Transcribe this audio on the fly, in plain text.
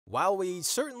While we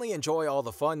certainly enjoy all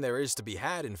the fun there is to be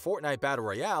had in Fortnite Battle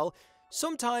Royale,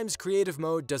 sometimes creative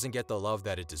mode doesn't get the love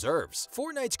that it deserves.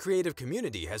 Fortnite's creative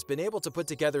community has been able to put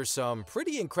together some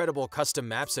pretty incredible custom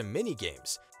maps and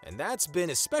mini-games, and that's been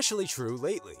especially true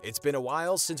lately. It's been a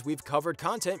while since we've covered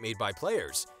content made by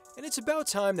players, and it's about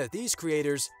time that these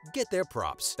creators get their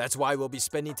props. That's why we'll be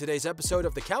spending today's episode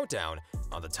of The Countdown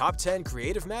on the top 10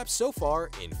 creative maps so far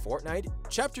in Fortnite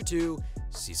Chapter 2,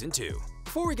 Season 2.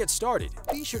 Before we get started,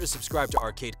 be sure to subscribe to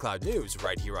ArcadeCloud News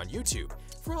right here on YouTube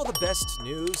for all the best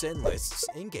news and lists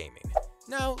in gaming.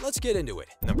 Now, let's get into it.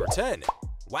 Number 10.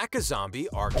 Whack-A-Zombie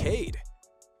Arcade.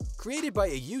 Created by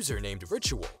a user named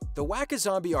Ritual, the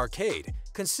Whack-A-Zombie Arcade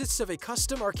consists of a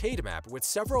custom arcade map with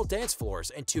several dance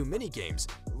floors and 2 mini-games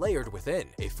layered within.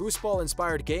 A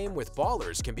foosball-inspired game with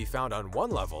ballers can be found on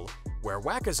one level, where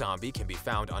Whack-A-Zombie can be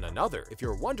found on another. If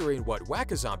you're wondering what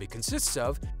Whack-A-Zombie consists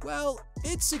of, well,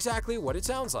 it's exactly what it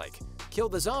sounds like. Kill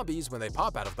the zombies when they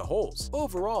pop out of the holes.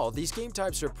 Overall, these game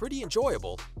types are pretty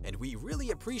enjoyable, and we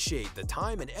really appreciate the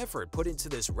time and effort put into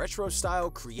this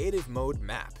retro-style creative mode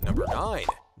map. Number 9.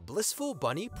 Blissful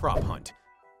Bunny Prop Hunt.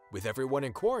 With everyone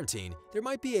in quarantine, there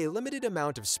might be a limited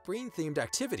amount of spring-themed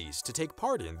activities to take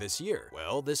part in this year.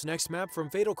 Well, this next map from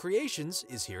Fatal Creations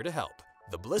is here to help.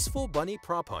 The Blissful Bunny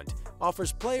Prop Hunt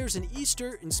offers players an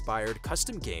Easter-inspired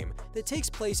custom game that takes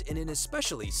place in an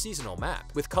especially seasonal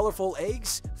map. With colorful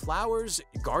eggs, flowers,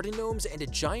 garden gnomes, and a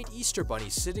giant Easter bunny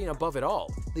sitting above it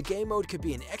all, the game mode could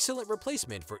be an excellent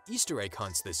replacement for Easter egg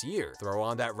hunts this year. Throw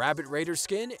on that Rabbit Raider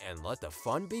skin and let the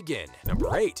fun begin.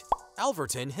 Number 8.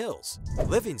 Alverton Hills,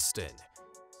 Livingston.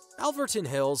 Alverton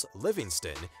Hills,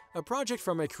 Livingston, a project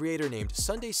from a creator named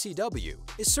Sunday CW,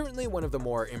 is certainly one of the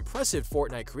more impressive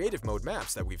Fortnite creative mode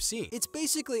maps that we've seen. It's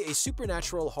basically a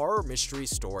supernatural horror mystery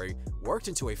story worked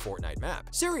into a Fortnite map.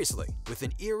 Seriously, with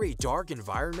an eerie, dark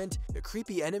environment, the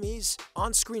creepy enemies,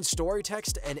 on-screen story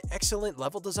text, and excellent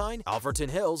level design, Alverton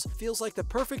Hills feels like the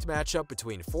perfect matchup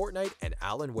between Fortnite and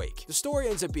Alan Wake. The story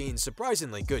ends up being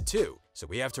surprisingly good too, so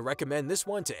we have to recommend this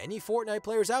one to any Fortnite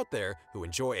players out there who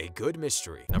enjoy a good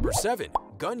mystery. Number 7.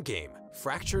 Gun Game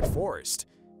Fractured Forest.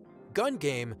 Gun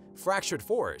Game Fractured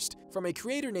Forest, from a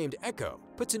creator named Echo,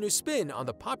 puts a new spin on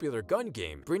the popular gun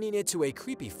game, bringing it to a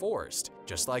creepy forest.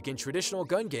 Just like in traditional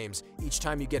gun games, each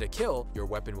time you get a kill, your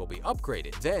weapon will be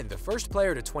upgraded. Then, the first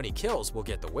player to 20 kills will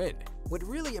get the win. What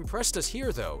really impressed us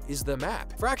here, though, is the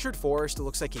map. Fractured Forest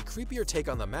looks like a creepier take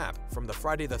on the map from the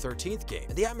Friday the 13th game,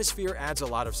 and the atmosphere adds a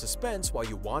lot of suspense while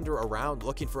you wander around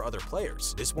looking for other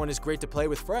players. This one is great to play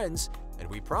with friends, and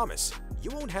we promise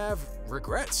you won't have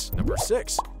regrets. Number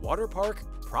 6. Water Park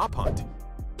Prop Hunt.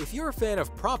 If you're a fan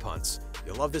of prop hunts,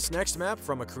 you'll love this next map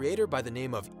from a creator by the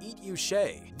name of Eat You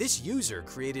Shay. This user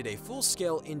created a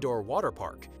full-scale indoor water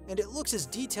park, and it looks as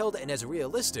detailed and as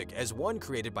realistic as one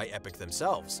created by Epic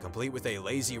themselves, complete with a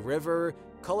lazy river,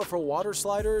 colorful water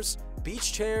sliders,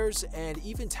 beach chairs, and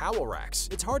even towel racks.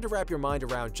 It's hard to wrap your mind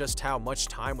around just how much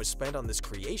time was spent on this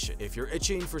creation. If you're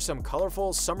itching for some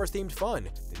colorful, summer-themed fun,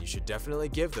 then you should definitely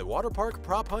give the water park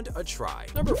prop hunt a try.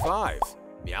 Number 5.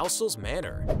 Meowscles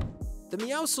Manor. The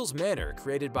Meowscles Manor,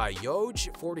 created by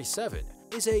Yoj47,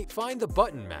 is a Find the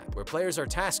Button map where players are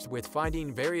tasked with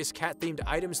finding various cat-themed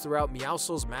items throughout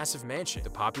Meowscles' massive mansion. The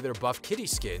popular buff kitty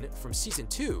skin from Season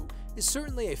 2 is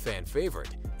certainly a fan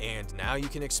favorite, and now you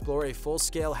can explore a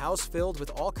full-scale house filled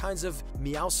with all kinds of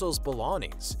Meowscles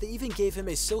belongings. They even gave him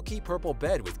a silky purple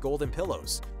bed with golden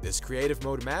pillows. This creative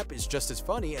mode map is just as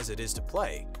funny as it is to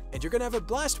play, and you're gonna have a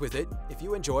blast with it if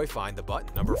you enjoy Find the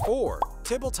Button. Number 4.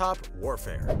 Tabletop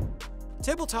Warfare.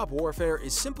 Tabletop Warfare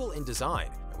is simple in design,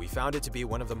 and we found it to be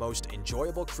one of the most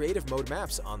enjoyable creative mode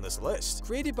maps on this list.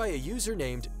 Created by a user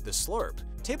named The Slurp,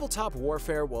 Tabletop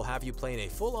Warfare will have you playing a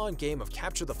full-on game of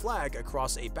capture the flag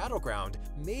across a battleground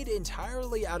made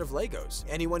entirely out of Legos.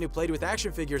 Anyone who played with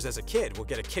action figures as a kid will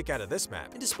get a kick out of this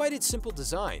map. And despite its simple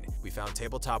design, we found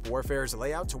Tabletop Warfare's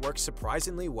layout to work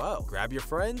surprisingly well. Grab your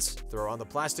friends, throw on the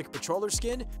plastic patroller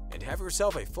skin, and have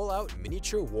yourself a full-out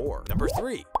miniature war. Number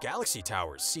 3. Galaxy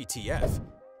Towers CTF.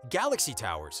 Galaxy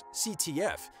Towers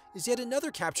CTF is yet another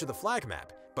capture the flag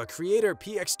map, but creator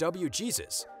PXW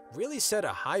Jesus really set a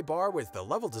high bar with the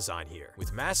level design here.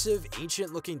 With massive,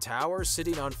 ancient-looking towers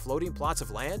sitting on floating plots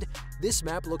of land, this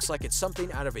map looks like it's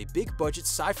something out of a big-budget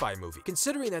sci-fi movie.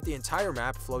 Considering that the entire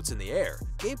map floats in the air,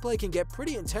 gameplay can get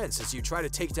pretty intense as you try to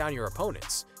take down your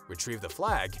opponents, retrieve the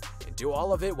flag, and do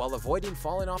all of it while avoiding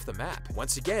falling off the map.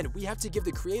 Once again, we have to give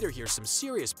the creator here some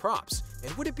serious props,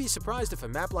 and wouldn't be surprised if a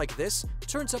map like this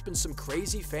turns up in some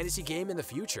crazy fantasy game in the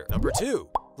future. Number 2.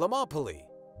 Lamopoly.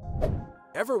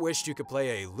 Ever wished you could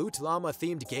play a Loot Llama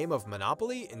themed game of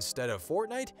Monopoly instead of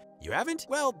Fortnite? You haven't?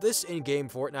 Well, this in-game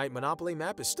Fortnite Monopoly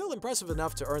map is still impressive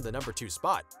enough to earn the number 2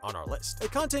 spot on our list. A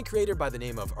content creator by the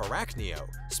name of ArcadeCloud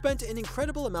spent an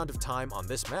incredible amount of time on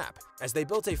this map, as they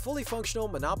built a fully functional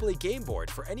Monopoly game board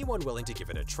for anyone willing to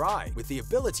give it a try. With the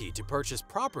ability to purchase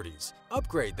properties,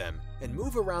 upgrade them, and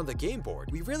move around the game board,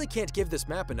 we really can't give this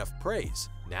map enough praise.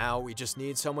 Now we just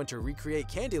need someone to recreate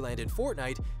Candyland in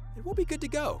Fortnite, and we'll be good to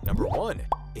go. Number 1.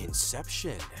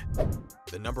 Inception.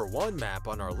 The number 1 map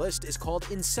on our list is called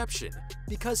Inception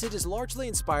because it is largely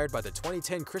inspired by the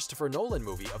 2010 Christopher Nolan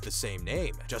movie of the same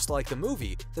name. Just like the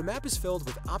movie, the map is filled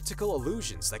with optical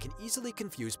illusions that can easily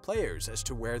confuse players as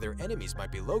to where their enemies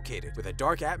might be located. With a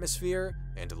dark atmosphere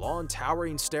and long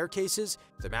towering staircases,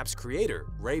 the map's creator,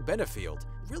 Ray Benefield,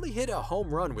 really hit a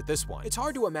home run with this one. It's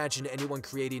hard to imagine anyone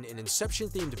creating an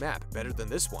Inception-themed map better than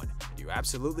this one. You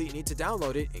absolutely need to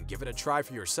download it and give it a try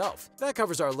for yourself. That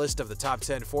covers our list of the top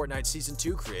 10 Fortnite Season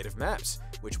 2 creative maps.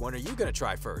 Which one are you gonna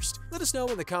try first? Let us know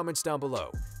in the comments down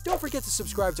below. Don't forget to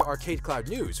subscribe to ArcadeCloud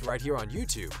News right here on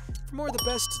YouTube for more of the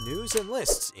best news and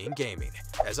lists in gaming.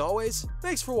 As always,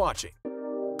 thanks for watching.